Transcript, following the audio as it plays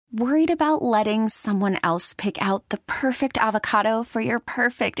Worried about letting someone else pick out the perfect avocado for your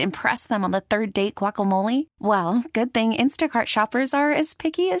perfect impress them on the third date guacamole? Well, good thing Instacart shoppers are as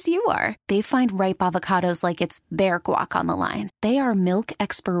picky as you are. They find ripe avocados like it's their guac on the line. They are milk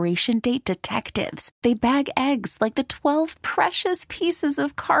expiration date detectives. They bag eggs like the 12 precious pieces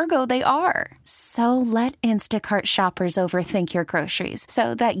of cargo they are. So let Instacart shoppers overthink your groceries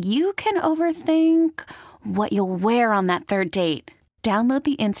so that you can overthink what you'll wear on that third date. Download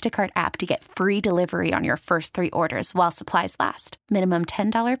the Instacart app to get free delivery on your first 3 orders while supplies last. Minimum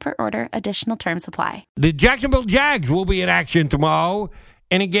 $10 per order. Additional terms apply. The Jacksonville Jags will be in action tomorrow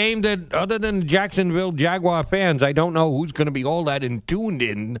in a game that, other than the Jacksonville Jaguar fans, I don't know who's going to be all that tuned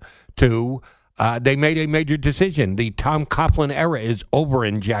in to. They made a major decision. The Tom Coughlin era is over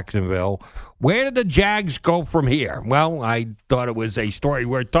in Jacksonville. Where did the Jags go from here? Well, I thought it was a story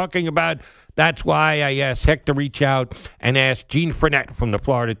worth talking about. That's why I asked Heck to reach out and ask Gene Frenette from the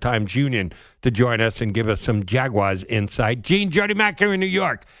Florida Times-Union to join us and give us some Jaguars insight. Gene, Jody Mack here in New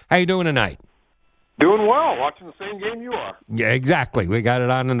York. How you doing tonight? Doing well. Watching the same game you are. Yeah, exactly. We got it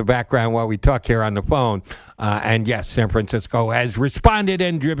on in the background while we talk here on the phone. And, yes, San Francisco has responded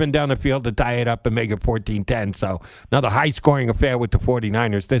and driven down the field to tie it up and make it 14-10. So another high-scoring affair with the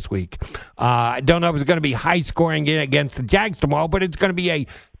 49ers this week. I don't know if it's going to be high-scoring against the Jags tomorrow, but it's going to be a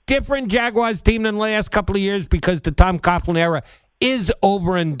different Jaguars team than the last couple of years because the Tom Coughlin era is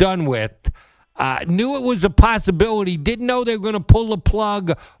over and done with. Knew it was a possibility, didn't know they were going to pull the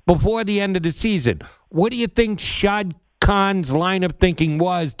plug before the end of the season. What do you think Shad Khan's line of thinking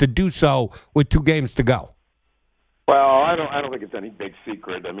was to do so with 2 games to go? Well, I don't think it's any big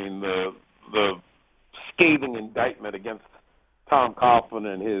secret. I mean, the scathing indictment against Tom Coughlin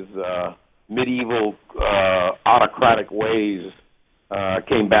and his medieval autocratic ways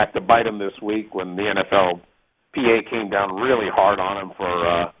came back to bite him this week when the NFLPA came down really hard on him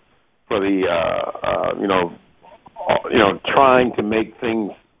for the trying to make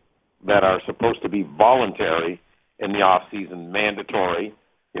things that are supposed to be voluntary in the off season mandatory.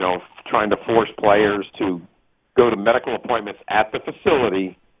 Trying to force players to go to medical appointments at the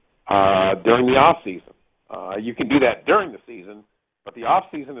facility during the off season. You can do that during the season, but the off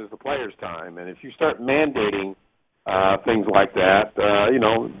season is the players' time, and if you start mandating things like that,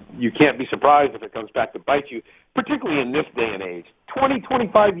 you can't be surprised if it comes back to bite you, particularly in this day and age.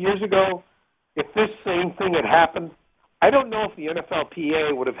 25 years ago, if this same thing had happened, I don't know if the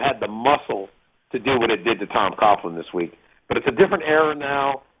NFLPA would have had the muscle to do what it did to Tom Coughlin this week. But it's a different era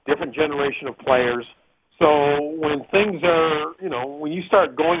now, different generation of players. So when things are, when you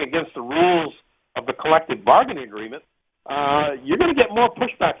start going against the rules of the collective bargaining agreement, you're going to get more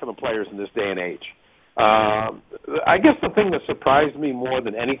pushback from the players in this day and age. I guess the thing that surprised me more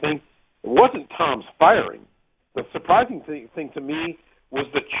than anything, it wasn't Tom's firing. The surprising thing to me was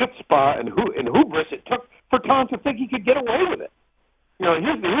the chutzpah and hubris it took for Tom to think he could get away with it.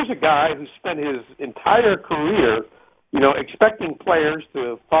 Here's a guy who spent his entire career, expecting players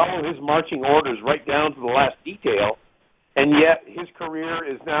to follow his marching orders right down to the last detail, and yet his career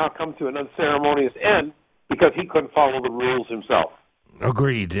is now come to an unceremonious end because he couldn't follow the rules himself.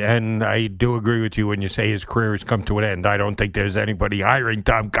 Agreed, and I do agree with you when you say his career has come to an end. I don't think there's anybody hiring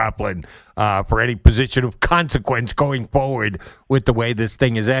Tom Coughlin for any position of consequence going forward with the way this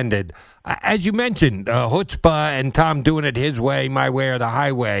thing has ended. As you mentioned, chutzpah and Tom doing it his way, my way, or the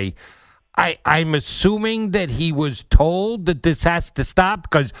highway. I'm assuming that he was told that this has to stop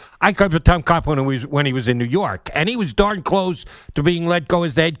because I covered Tom Coughlin when he was in New York, and he was darn close to being let go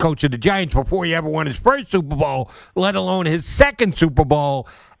as the head coach of the Giants before he ever won his first Super Bowl, let alone his second Super Bowl.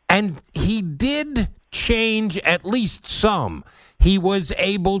 And he did change at least some. He was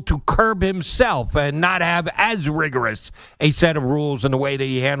able to curb himself and not have as rigorous a set of rules in the way that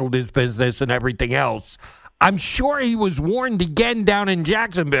he handled his business and everything else. I'm sure he was warned again down in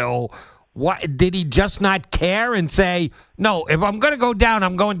Jacksonville. What, did he just not care and say, no, if I'm going to go down,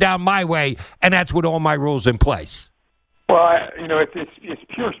 I'm going down my way, and that's with all my rules in place? Well, it's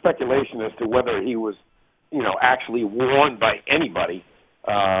pure speculation as to whether he was, actually warned by anybody.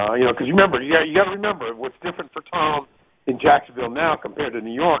 Because you got to remember what's different for Tom in Jacksonville now compared to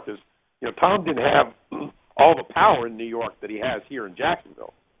New York is, Tom didn't have all the power in New York that he has here in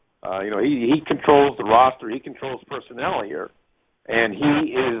Jacksonville. He controls the roster, he controls personnel here, and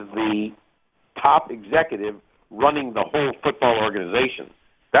he is the top executive running the whole football organization.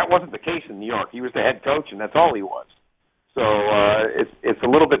 That wasn't the case in New York. He was the head coach, and that's all he was. So it's a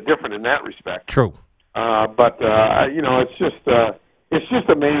little bit different in that respect. True. But it's just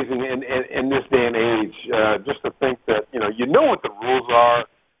amazing in this day and age just to think that you know what the rules are,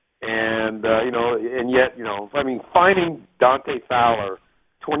 and and yet finding Dante Fowler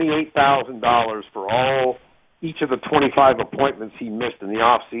 $28,000 for each of the 25 appointments he missed in the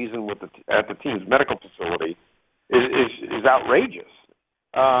off season at the team's medical facility is outrageous.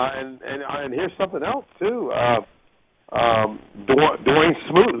 And here's something else too. Dwayne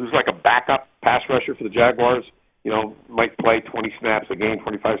Smoot, who's like a backup pass rusher for the Jaguars, might play 20 snaps a game,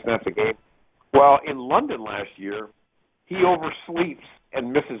 25 snaps a game. Well, in London last year, he oversleeps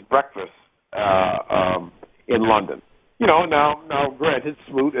and misses breakfast in London. Now granted,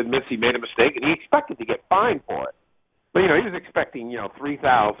 Smoot admits he made a mistake, and he expected to get fined for it. But, he was expecting,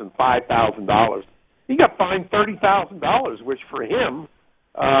 $3,000, $5,000. He got fined $30,000, which for him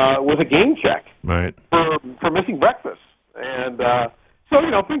was a game check for missing breakfast. And so,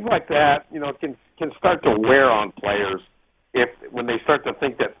 things like that, can start to wear on players when they start to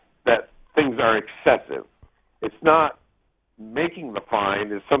think that things are excessive. It's not making the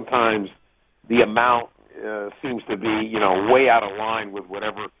fine. It's sometimes the amount seems to be, way out of line with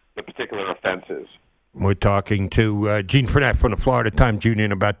whatever the particular offense is. We're talking to Gene Frenette from the Florida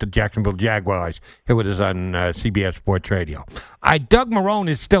Times-Union about the Jacksonville Jaguars. Here with us on CBS Sports Radio. Doug Marrone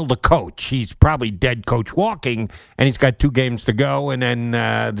is still the coach. He's probably dead coach walking, and he's got 2 games to go, and then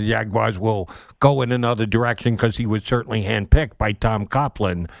the Jaguars will go in another direction because he was certainly handpicked by Tom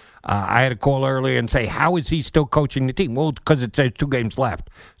Coughlin. I had a call earlier and say, how is he still coaching the team? Well, because it says 2 games left.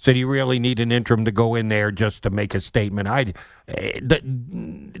 So do you really need an interim to go in there just to make a statement? It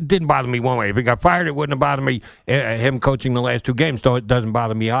didn't bother me one way. If he got fired, it wouldn't have bothered me, him coaching the last 2 games, so it doesn't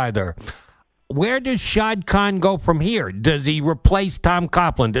bother me either. Where does Shad Khan go from here? Does he replace Tom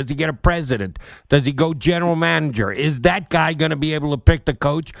Coughlin? Does he get a president? Does he go general manager? Is that guy going to be able to pick the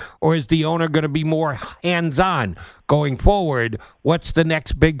coach, or is the owner going to be more hands-on going forward? What's the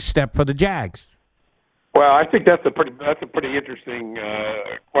next big step for the Jags? Well, I think that's a pretty interesting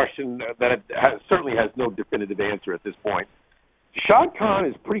question that certainly has no definitive answer at this point. Shad Khan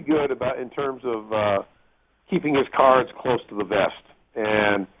is pretty good in terms of keeping his cards close to the vest,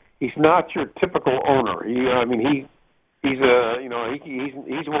 and he's not your typical owner. He's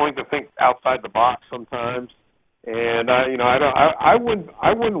willing to think outside the box sometimes, and I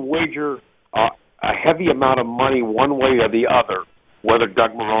wouldn't wager a heavy amount of money one way or the other whether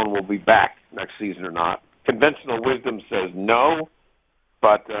Doug Marrone will be back next season or not. Conventional wisdom says no,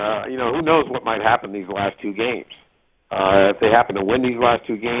 but who knows what might happen these last 2 games. If they happen to win these last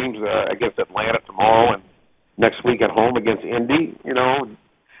 2 games against Atlanta tomorrow and next week at home against Indy,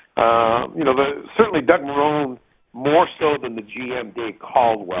 certainly Doug Marrone, more so than the GM Dave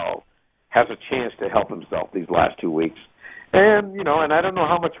Caldwell, has a chance to help himself these last 2 weeks. And I don't know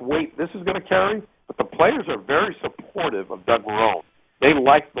how much weight this is going to carry, but the players are very supportive of Doug Marrone. They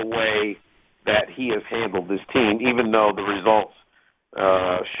like the way that he has handled this team, even though the results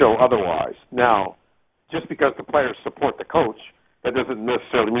show otherwise. Now, just because the players support the coach, that doesn't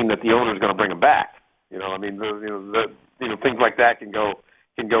necessarily mean that the owner is going to bring him back. Things like that can go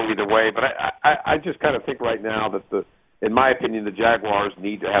either way. But I just kind of think right now that in my opinion, the Jaguars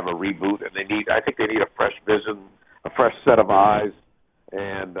need to have a reboot, and I think they need a fresh vision, a fresh set of eyes,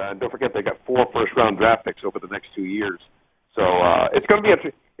 and don't forget they got 4 first-round draft picks over the next 2 years. So it's going to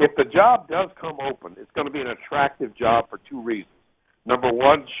be if the job does come open, it's going to be an attractive job for 2 reasons. Number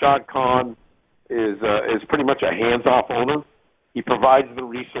one, Shad Khan is pretty much a hands-off owner. He provides the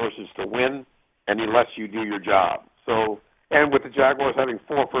resources to win, and he lets you do your job. So, and with the Jaguars having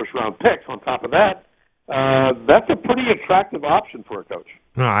 4 first-round picks on top of that, that's a pretty attractive option for a coach.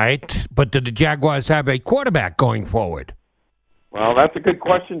 All right, but do the Jaguars have a quarterback going forward? Well, that's a good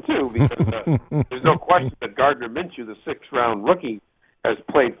question, too, because there's no question that Gardner Minshew, the 6th-round rookie, has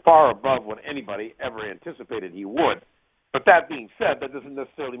played far above what anybody ever anticipated he would. But that being said, that doesn't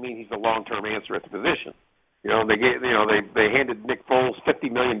necessarily mean he's a long-term answer at the position. They handed Nick Foles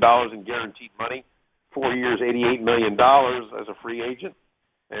 $50 million in guaranteed money, 4 years, $88 million as a free agent.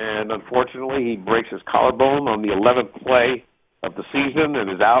 And unfortunately, he breaks his collarbone on the 11th play of the season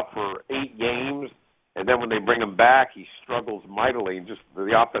and is out for 8 games. And then when they bring him back, he struggles mightily. And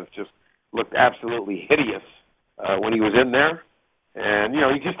the offense just looked absolutely hideous when he was in there. And,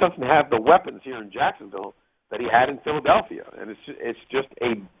 he just doesn't have the weapons here in Jacksonville that he had in Philadelphia. And it's just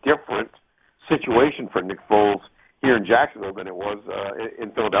a different situation for Nick Foles here in Jacksonville than it was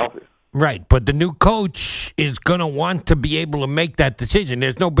in Philadelphia. Right, but the new coach is going to want to be able to make that decision.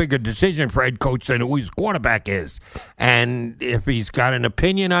 There's no bigger decision for head coach than who his quarterback is. And if he's got an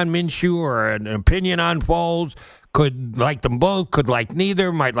opinion on Minshew or an opinion on Foles, could like them both, could like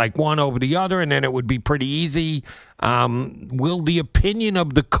neither, might like one over the other, and then it would be pretty easy. Will the opinion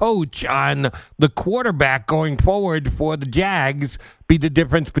of the coach on the quarterback going forward for the Jags be the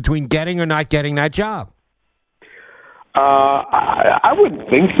difference between getting or not getting that job? I wouldn't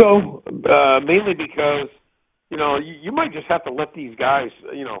think so, mainly because, you might just have to let these guys,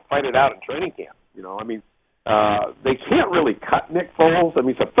 fight it out in training camp. They can't really cut Nick Foles. I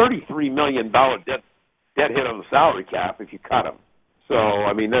mean, it's a $33 million dead hit on the salary cap if you cut him. So,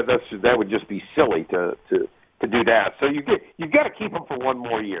 that would just be silly to do that. So you've got to keep him for one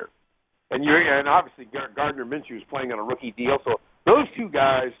more year. And obviously Gardner Minshew is playing on a rookie deal. So those two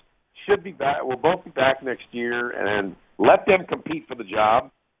guys should be back. Will both be back next year, and let them compete for the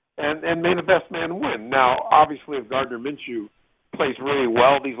job, and may the best man win. Now, obviously, if Gardner Minshew plays really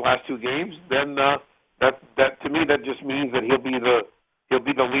well these last two games, then that to me that just means that he'll be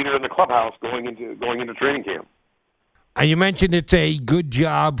the leader in the clubhouse going into training camp. You mentioned it's a good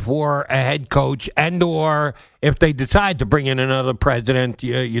job for a head coach, and/or if they decide to bring in another president,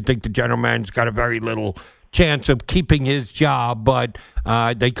 you think the general manager's got a very little chance of keeping his job, but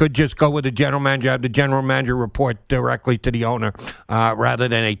they could just go with the general manager, have the general manager report directly to the owner rather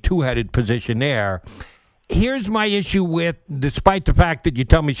than a two-headed position there. Here's my issue with, despite the fact that you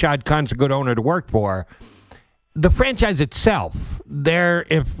tell me Shad Khan's a good owner to work for, the franchise itself.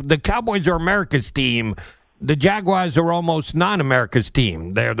 If the Cowboys are America's team, the Jaguars are almost non-America's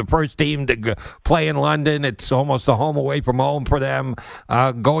team. They're the first team to play in London. It's almost a home away from home for them.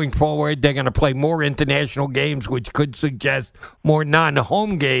 Going forward, they're going to play more international games, which could suggest more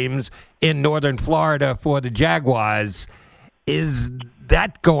non-home games in northern Florida for the Jaguars. Is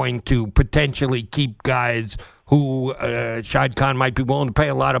that going to potentially keep guys who Shad Khan might be willing to pay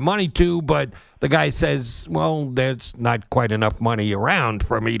a lot of money to, but the guy says, well, there's not quite enough money around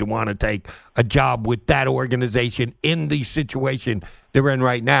for me to want to take a job with that organization in the situation they're in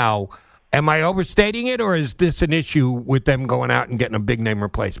right now. Am I overstating it, or is this an issue with them going out and getting a big-name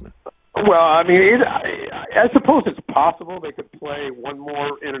replacement? Well, I suppose it's possible they could play one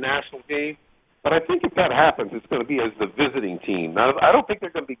more international game, but I think if that happens, it's going to be as the visiting team. Now, I don't think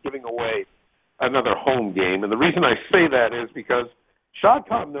they're going to be giving away another home game, and the reason I say that is because Shad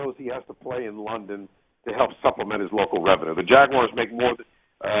Khan knows he has to play in London to help supplement his local revenue. The Jaguars make more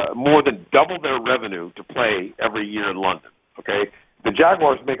than double their revenue to play every year in London. Okay, the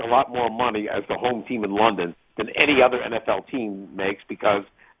Jaguars make a lot more money as the home team in London than any other NFL team makes because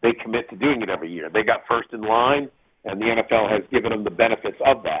they commit to doing it every year. They got first in line, and the NFL has given them the benefits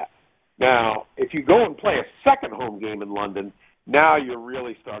of that. Now, if you go and play a second home game in London, now you're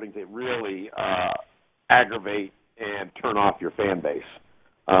really starting to aggravate and turn off your fan base.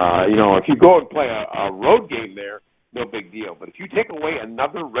 If you go and play a road game there, no big deal. But if you take away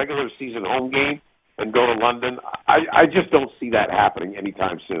another regular season home game and go to London, I just don't see that happening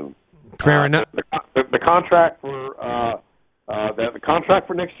anytime soon. Fair enough. The contract for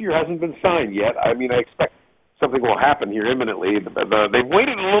next year hasn't been signed yet. I expect something will happen here imminently. They've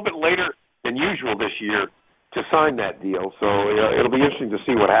waited a little bit later than usual this year to sign that deal, so it'll be interesting to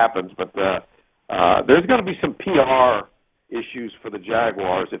see what happens. But there's going to be some PR issues for the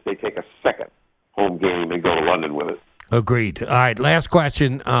Jaguars if they take a second home game and go to London with it. Agreed. All right, last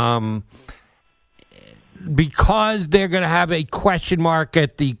question. Because they're going to have a question mark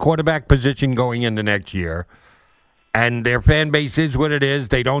at the quarterback position going into next year, and their fan base is what it is.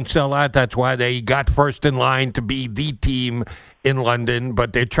 They don't sell out. That's why they got first in line to be the team in London.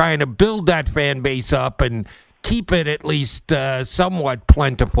 But they're trying to build that fan base up and keep it at least somewhat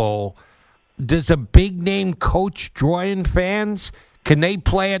plentiful. Does a big-name coach draw in fans? Can they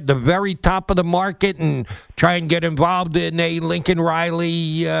play at the very top of the market and try and get involved in a Lincoln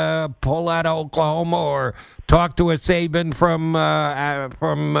Riley pull out of Oklahoma or talk to a Saban from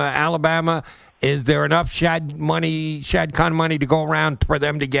Alabama? Is there enough Shad Khan money to go around for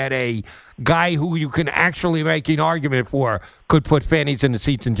them to get a guy who you can actually make an argument for could put fannies in the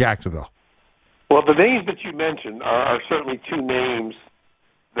seats in Jacksonville? Well, the names that you mentioned are certainly two names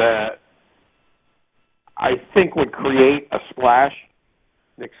that I think would create a splash.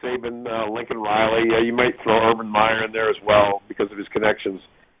 Nick Saban, Lincoln Riley. You might throw Urban Meyer in there as well because of his connections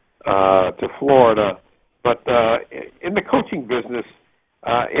to Florida. But in the coaching business,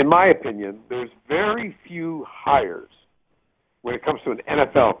 in my opinion, there's very few hires when it comes to an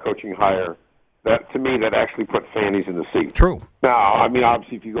NFL coaching hire that, to me, that actually put fannies in the seat. True. Now,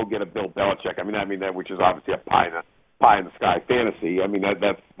 obviously, if you go get a Bill Belichick, that which is obviously a pie in the sky fantasy.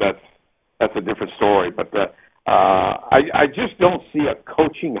 That's a different story. But I just don't see a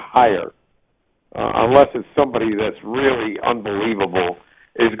coaching hire unless it's somebody that's really unbelievable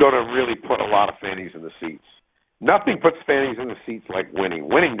is going to really put a lot of fannies in the seats. Nothing puts fannies in the seats like winning.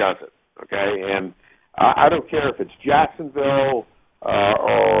 Winning does it, okay? And I don't care if it's Jacksonville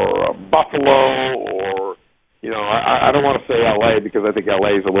or Buffalo or, I don't want to say L.A. because I think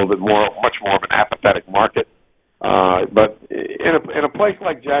L.A. is a little bit much more of an apathetic market. But in a place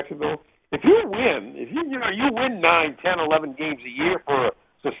like Jacksonville, if you win, you win 9, 10, 11 games a year for a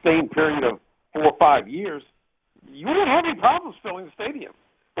sustained period of 4 or 5 years, you won't have any problems filling the stadium.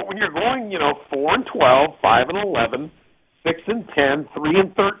 But when you're going, 4-12, 5-11, 6-10,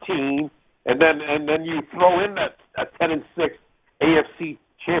 3-13, and then you throw in that a 10-6 AFC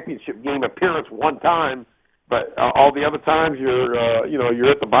Championship game appearance one time, but all the other times you're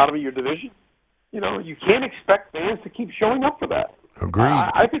at the bottom of your division. You can't expect fans to keep showing up for that. Agreed.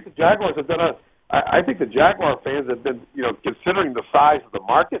 I think the Jaguars have done I think the Jaguar fans have been, considering the size of the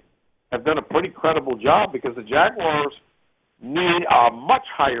market, have done a pretty credible job because the Jaguars need a much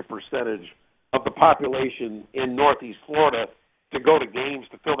higher percentage of the population in Northeast Florida to go to games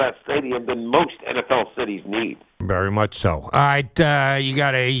to fill that stadium than most NFL cities need. Very much so. All right, you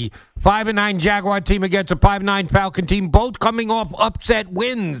got a 5-9 Jaguar team against a 5-9 Falcon team, both coming off upset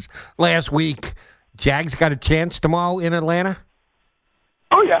wins last week. Jags got a chance tomorrow in Atlanta?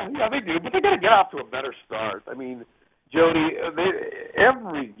 Oh, yeah, they do, but they got to get off to a better start. I mean, Jody,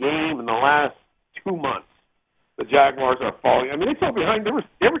 every game in the last 2 months, the Jaguars are falling. I mean, they fell behind. They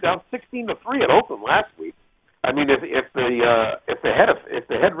were down 16-3 at Oakland last week. I mean, if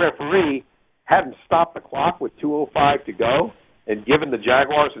the head referee hadn't stopped the clock with 2:05 to go and given the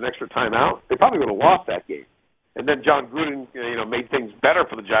Jaguars an extra timeout, they probably would have lost that game. And then John Gruden, made things better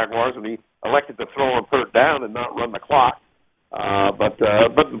for the Jaguars when he elected to throw on third down and not run the clock. But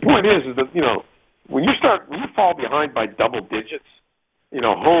the point is that when you fall behind by double digits,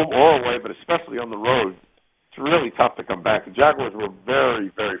 home or away, but especially on the road, it's really tough to come back. The Jaguars were very,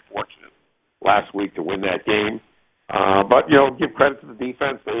 very fortunate last week to win that game. But give credit to the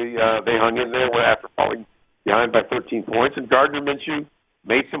defense. They hung in there after falling behind by 13 points, and Gardner Minshew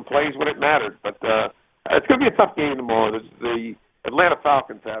made some plays when it mattered. But it's going to be a tough game tomorrow. The Atlanta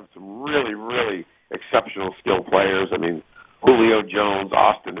Falcons have some really, really exceptional skilled players. I mean, Julio Jones,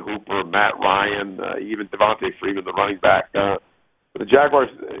 Austin Hooper, Matt Ryan, even Devontae Freeman, the running back. The Jaguars,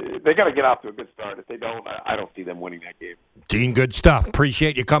 they got to get off to a good start. If they don't, I don't see them winning that game. Dean, good stuff.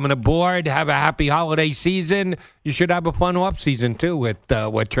 Appreciate you coming aboard. Have a happy holiday season. You should have a fun off season, too, with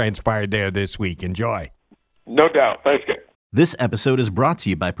what transpired there this week. Enjoy. No doubt. Thanks, guys. This episode is brought to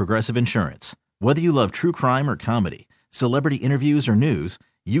you by Progressive Insurance. Whether you love true crime or comedy, celebrity interviews or news,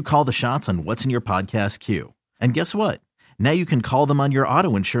 you call the shots on what's in your podcast queue. And guess what? Now you can call them on your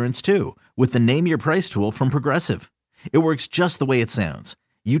auto insurance, too, with the Name Your Price tool from Progressive. It works just the way it sounds.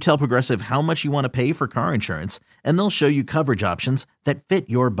 You tell Progressive how much you want to pay for car insurance, and they'll show you coverage options that fit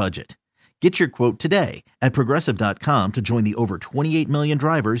your budget. Get your quote today at Progressive.com to join the over 28 million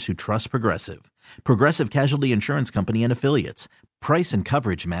drivers who trust Progressive. Progressive Casualty Insurance Company and Affiliates. Price and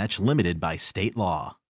coverage match limited by state law.